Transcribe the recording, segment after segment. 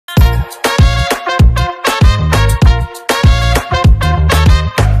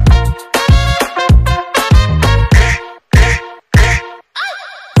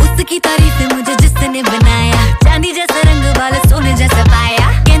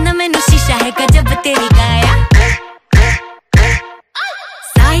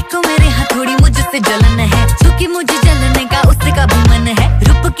से जलन है, क्योंकि मुझे जलने का उसका भी मन है।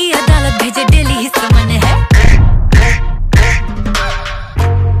 रूप की अदालत भेजे डेली ही समन है।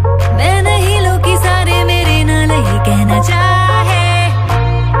 मैं नहीं लोग की सारे मेरे नाल ही कहना चाहे,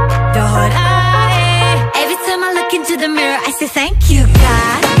 दोहराए। Every time I look into the mirror I say thank you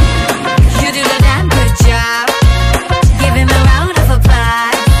God, you do the damn good job. Give him a round of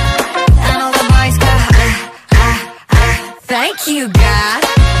applause. And all the boys go thank you God,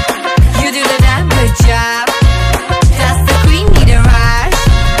 you do the damn good job. That's the queen need a rush.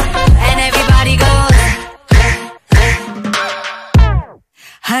 And everybody goes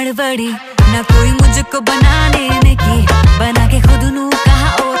हड़बड़ी ना कोई मुझको बनाने की, बना के खुद नू कहा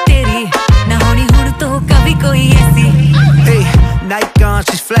ओ तेरी, ना होनी हुड़ तो कभी कोई ऐसी। Hey, Nike on,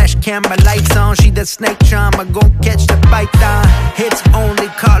 she's flash camera lights on. She that snake charm, I gon' catch the python. Hits only,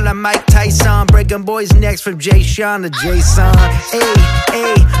 call her Mike Tyson. Breaking boys' necks from Jay Sean to Jason. Hey,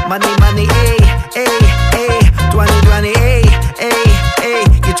 hey, money, money, hey, hey, hey. 2020, hey, hey, hey.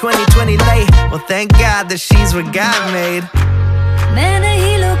 You're 2020 late. Well, thank God that she's what God made. मैं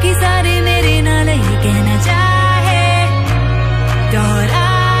नहीं लोग की सारे मेरे नाल ही कहना चाहे,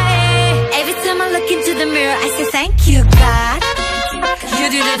 दोहराए। Every time I look into the mirror I say thank you God, you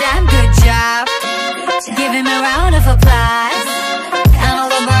do the damn good job. Give him a round of applause.